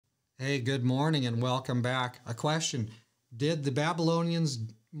Hey, good morning and welcome back. A question. Did the Babylonians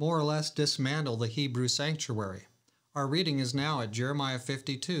more or less dismantle the Hebrew sanctuary? Our reading is now at Jeremiah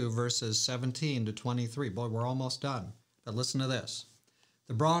 52, verses 17 to 23. Boy, we're almost done. But listen to this.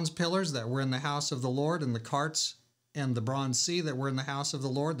 The bronze pillars that were in the house of the Lord and the carts and the bronze sea that were in the house of the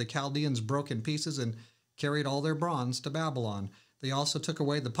Lord, the Chaldeans broke in pieces and carried all their bronze to Babylon. They also took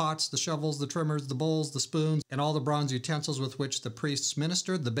away the pots, the shovels, the trimmers, the bowls, the spoons, and all the bronze utensils with which the priests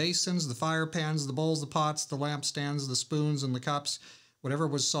ministered, the basins, the fire pans, the bowls, the pots, the lampstands, the spoons, and the cups. Whatever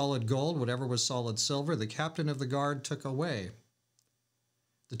was solid gold, whatever was solid silver, the captain of the guard took away.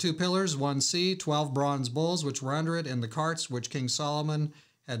 The two pillars, one sea, 12 bronze bowls which were under it, and the carts which King Solomon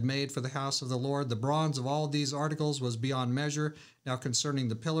had made for the house of the Lord. The bronze of all these articles was beyond measure. Now concerning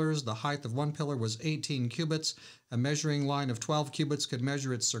the pillars, the height of one pillar was 18 cubits. A measuring line of 12 cubits could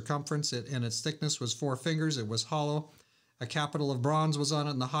measure its circumference, and its thickness was 4 fingers. It was hollow. A capital of bronze was on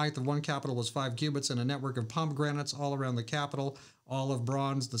it, and the height of one capital was 5 cubits, and a network of pomegranates all around the capital, all of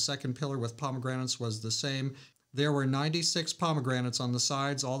bronze. The second pillar with pomegranates was the same. There were 96 pomegranates on the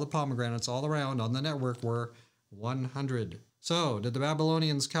sides. All the pomegranates all around on the network were 100. So, did the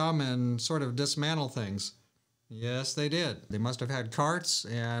Babylonians come and sort of dismantle things? Yes, they did. They must have had carts,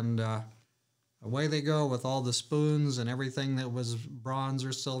 and away they go with all the spoons and everything that was bronze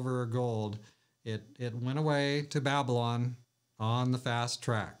or silver or gold. It went away to Babylon on the fast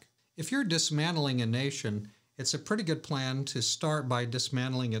track. If you're dismantling a nation, it's a pretty good plan to start by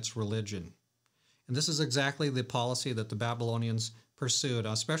dismantling its religion. And this is exactly the policy that the Babylonians pursued,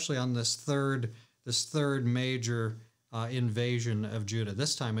 especially on this third major invasion of Judah.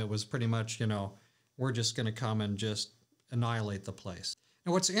 This time it was pretty much, we're just going to come and just annihilate the place.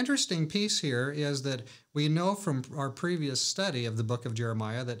 Now, what's interesting piece here is that we know from our previous study of the book of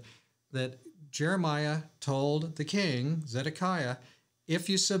Jeremiah that Jeremiah told the king, Zedekiah, if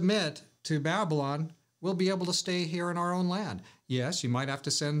you submit to Babylon, we'll be able to stay here in our own land. Yes, you might have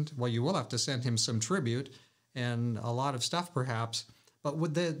to you will have to send him some tribute and a lot of stuff perhaps,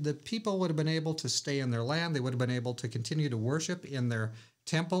 but the people would have been able to stay in their land. They would have been able to continue to worship in their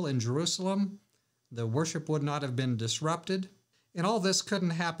temple in Jerusalem. The worship would not have been disrupted. And all this couldn't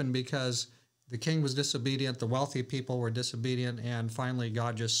happen because the king was disobedient, the wealthy people were disobedient, and finally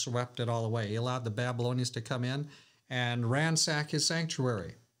God just swept it all away. He allowed the Babylonians to come in and ransack his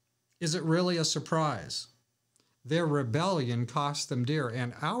sanctuary. Is it really a surprise? Their rebellion cost them dear,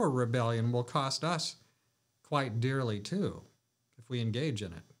 and our rebellion will cost us quite dearly too, if we engage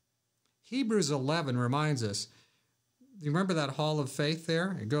in it. Hebrews 11 reminds us, you remember that hall of faith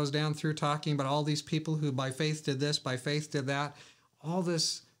there? It goes down through talking about all these people who by faith did this, by faith did that, all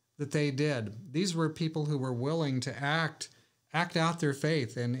this that they did. These were people who were willing to act out their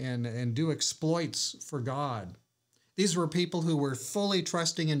faith and do exploits for God. These were people who were fully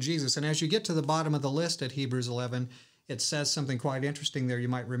trusting in Jesus. And as you get to the bottom of the list at Hebrews 11, it says something quite interesting there you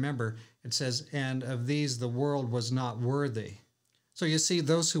might remember. It says, and of these the world was not worthy. So you see,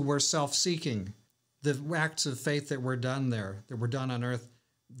 those who were self-seeking, the acts of faith that were done there, that were done on earth,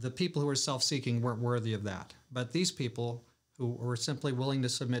 the people who were self-seeking weren't worthy of that. But these people who were simply willing to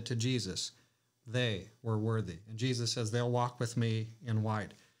submit to Jesus, they were worthy. And Jesus says, they'll walk with me in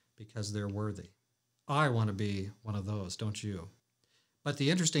white because they're worthy. I want to be one of those, don't you? But the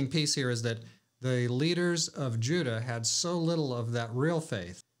interesting piece here is that the leaders of Judah had so little of that real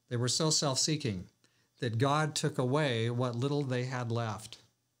faith, they were so self-seeking, that God took away what little they had left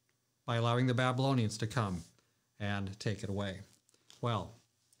by allowing the Babylonians to come and take it away. Well,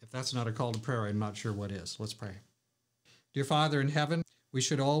 if that's not a call to prayer, I'm not sure what is. Let's pray. Dear Father in heaven, we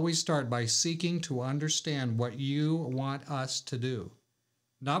should always start by seeking to understand what you want us to do,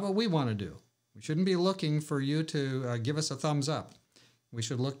 not what we want to do. We shouldn't be looking for you to give us a thumbs up. We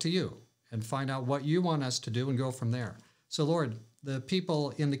should look to you and find out what you want us to do and go from there. So, Lord, the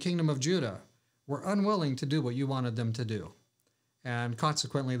people in the kingdom of Judah were unwilling to do what you wanted them to do. And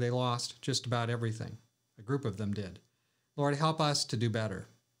consequently, they lost just about everything. A group of them did. Lord, help us to do better.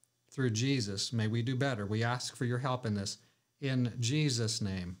 Through Jesus, may we do better. We ask for your help in this. In Jesus'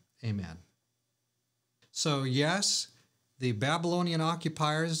 name, amen. So, yes, the Babylonian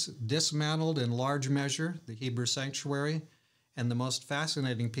occupiers dismantled in large measure the Hebrew sanctuary, and the most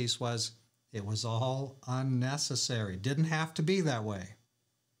fascinating piece was it was all unnecessary. Didn't have to be that way.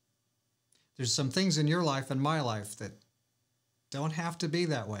 There's some things in your life and my life that don't have to be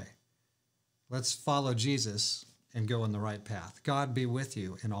that way. Let's follow Jesus and go in the right path. God be with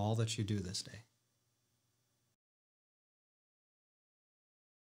you in all that you do this day.